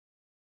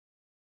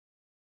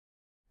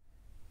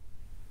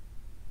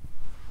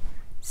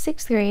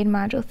6th grade,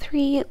 Module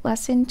 3,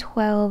 Lesson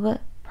 12,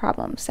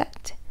 problem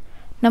set.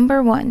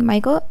 Number 1,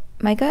 Micah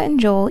and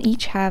Joel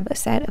each have a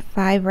set of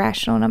 5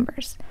 rational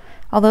numbers.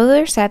 Although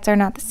their sets are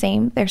not the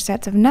same, their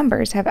sets of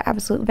numbers have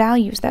absolute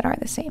values that are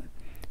the same.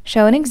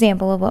 Show an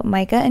example of what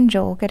Micah and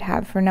Joel could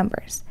have for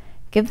numbers.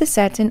 Give the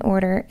sets in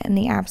order and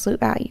the absolute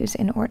values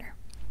in order.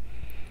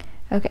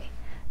 Okay,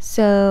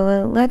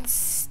 so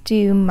let's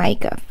do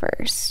Micah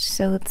first.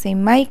 So let's say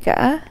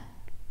Micah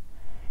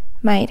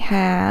might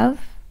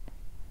have,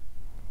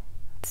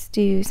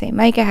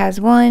 Micah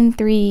has 1,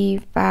 3,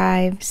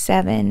 5,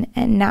 7,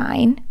 and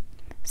 9.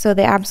 So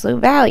the absolute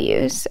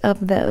values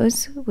of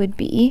those would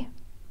be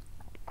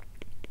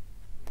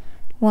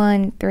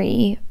 1,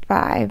 3,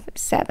 5,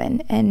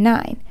 7, and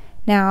 9.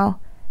 Now,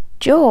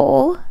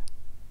 Joel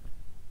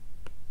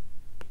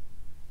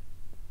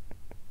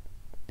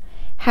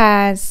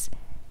has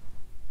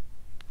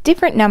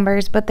different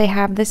numbers, but they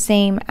have the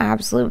same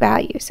absolute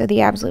value. So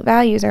the absolute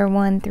values are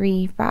 1,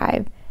 3,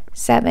 5,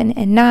 7,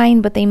 and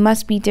 9, but they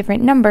must be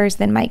different numbers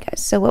than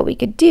Micah's. So what we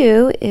could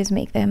do is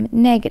make them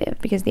negative,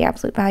 because the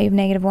absolute value of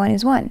negative 1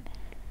 is 1.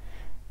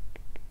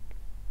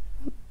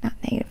 Not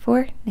negative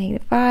 4,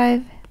 negative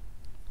 5,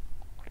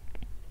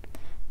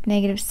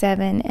 negative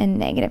 7, and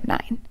negative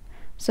 9.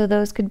 So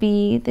those could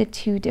be the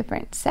two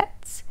different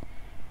sets.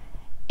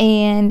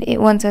 And it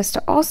wants us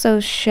to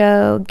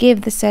also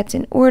give the sets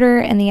in order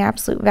and the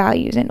absolute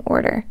values in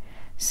order.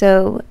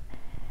 So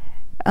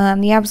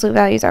the absolute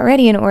value is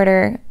already in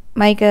order.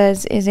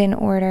 Micah's is in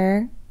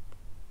order,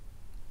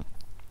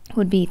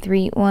 would be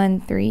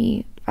 1,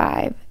 3,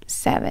 5,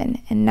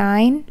 7, and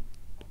 9.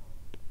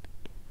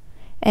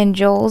 And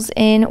Joel's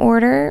in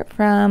order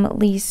from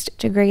least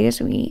to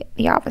greatest would be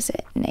the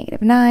opposite.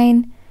 Negative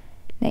 9,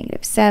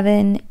 negative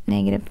 7,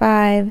 negative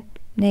 5,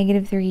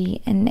 negative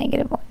 3, and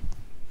negative 1.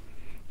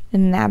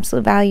 And the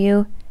absolute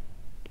value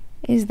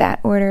is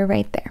that order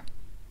right there.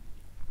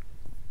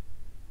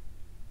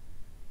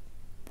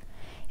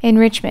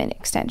 Enrichment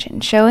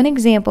extension. Show an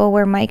example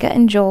where Micah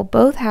and Joel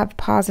both have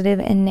positive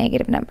and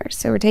negative numbers.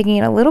 So we're taking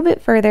it a little bit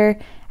further.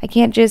 I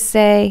can't just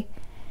say,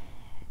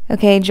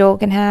 okay, Joel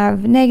can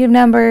have negative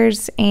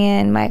numbers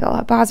and Micah will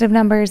have positive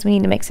numbers. We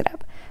need to mix it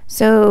up.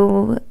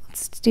 So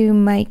let's do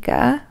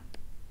Micah.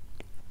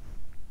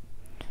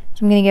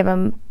 So I'm going to give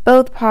him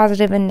both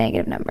positive and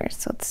negative numbers.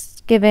 So let's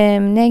give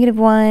him negative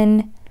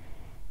 1,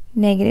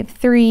 negative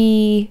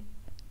 3,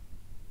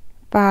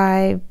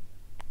 5,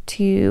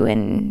 2,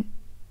 and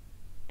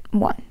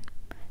 1.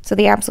 So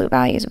the absolute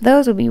values of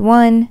those would be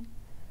 1,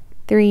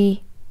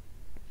 3,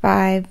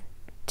 5,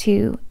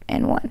 2,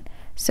 and 1.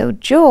 So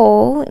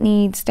Joel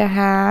needs to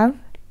have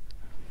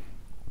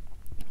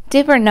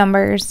different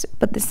numbers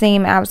but the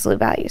same absolute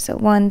value. So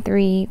 1,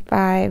 3,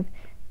 5,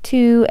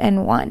 2,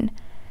 and 1.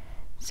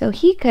 So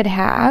he could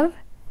have,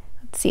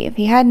 let's see, if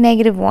he had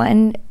negative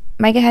 1,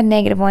 Micah had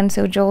negative 1,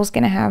 so Joel's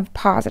going to have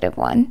positive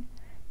 1.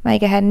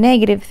 Micah had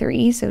negative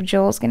 3, so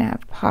Joel's going to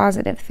have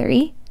positive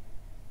 3.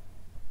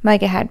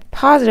 Micah had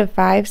positive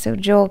 5, so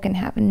Joel can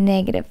have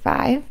negative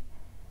 5.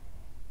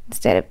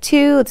 Instead of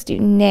 2, let's do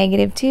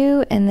negative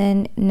 2 and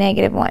then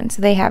negative 1.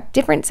 So they have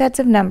different sets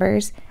of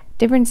numbers,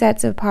 different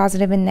sets of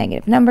positive and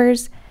negative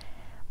numbers,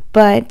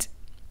 but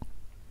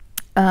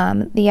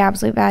the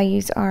absolute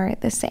values are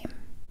the same.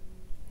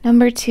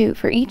 Number 2,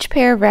 for each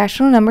pair of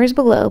rational numbers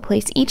below,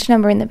 place each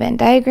number in the Venn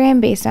diagram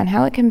based on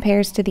how it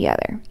compares to the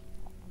other.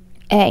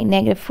 A,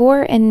 negative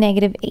 4 and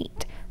negative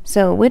 8.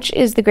 So which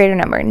is the greater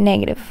number,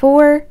 negative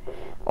 4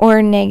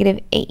 or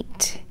negative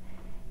 8?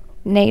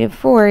 Negative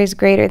 4 is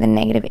greater than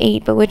negative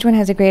 8, but which one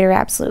has a greater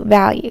absolute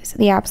value? So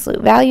the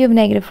absolute value of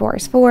negative 4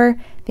 is 4.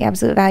 The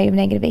absolute value of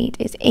negative 8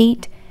 is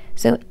 8.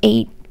 So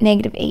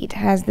negative 8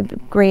 has the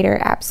greater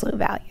absolute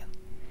value.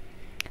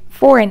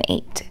 4 and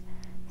 8.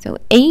 So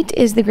 8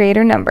 is the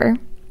greater number,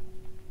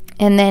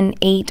 and then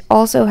 8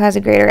 also has a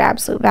greater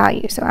absolute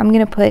value. So I'm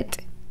going to put,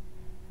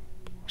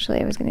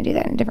 actually I was going to do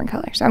that in a different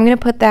color. So I'm going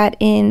to put that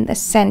in the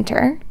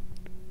center.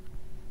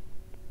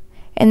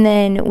 And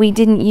then we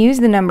didn't use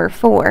the number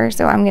 4,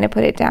 so I'm going to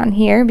put it down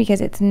here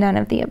because it's none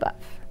of the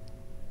above.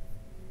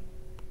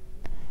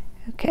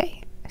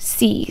 Okay,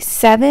 C,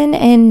 7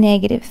 and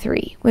negative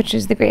 3. Which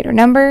is the greater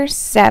number?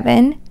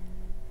 7,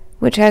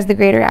 which has the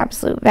greater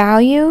absolute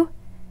value.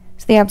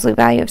 So the absolute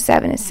value of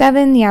 7 is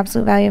 7. The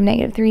absolute value of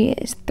negative 3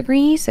 is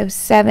 3. So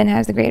 7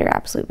 has the greater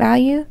absolute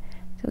value.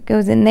 So it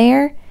goes in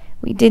there.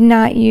 We did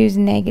not use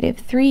negative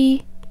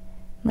 3.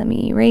 Let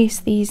me erase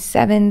these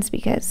 7s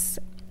because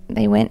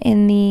they went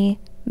in the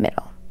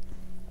middle.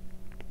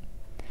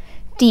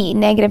 D,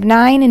 negative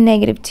 9 and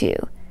negative 2.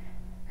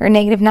 Or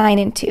negative 9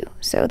 and 2.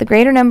 So the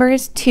greater number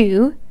is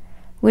 2,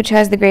 which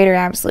has the greater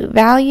absolute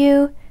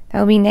value. That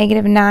will be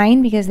negative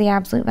 9 because the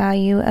absolute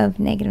value of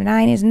negative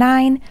 9 is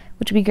 9,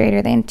 which would be greater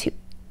than 2.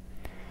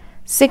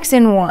 6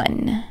 and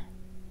 1.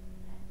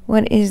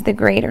 What is the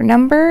greater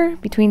number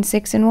between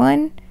 6 and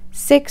 1?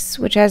 6,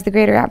 which has the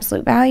greater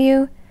absolute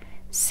value.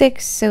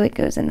 6, so it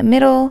goes in the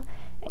middle.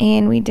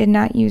 And we did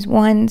not use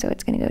 1, so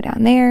it's going to go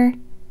down there.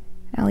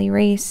 I'll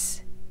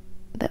erase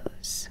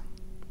those.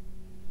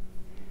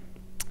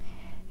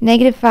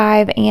 negative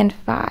 5 and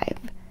 5.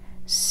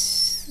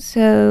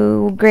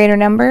 So greater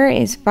number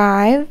is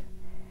 5,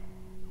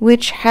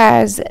 which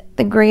has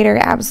the greater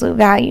absolute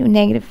value,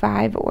 negative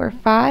 5 or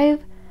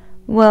 5.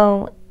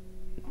 Well,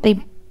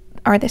 they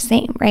are the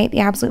same, right? The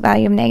absolute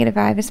value of negative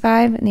 5 is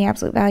 5, and the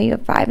absolute value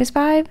of 5 is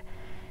 5.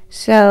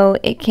 So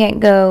it can't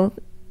go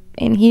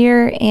in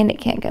here, and it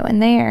can't go in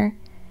there.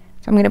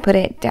 So I'm going to put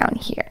it down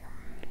here.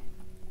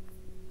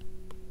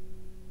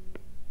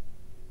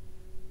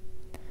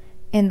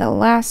 And the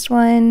last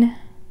one,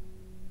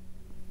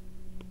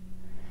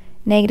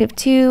 negative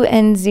 2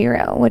 and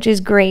 0, which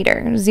is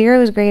greater.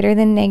 0 is greater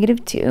than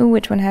negative 2.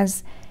 Which one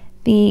has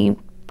the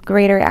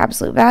greater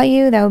absolute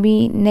value? That would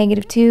be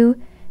negative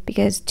 2,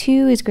 because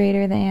 2 is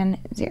greater than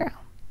 0.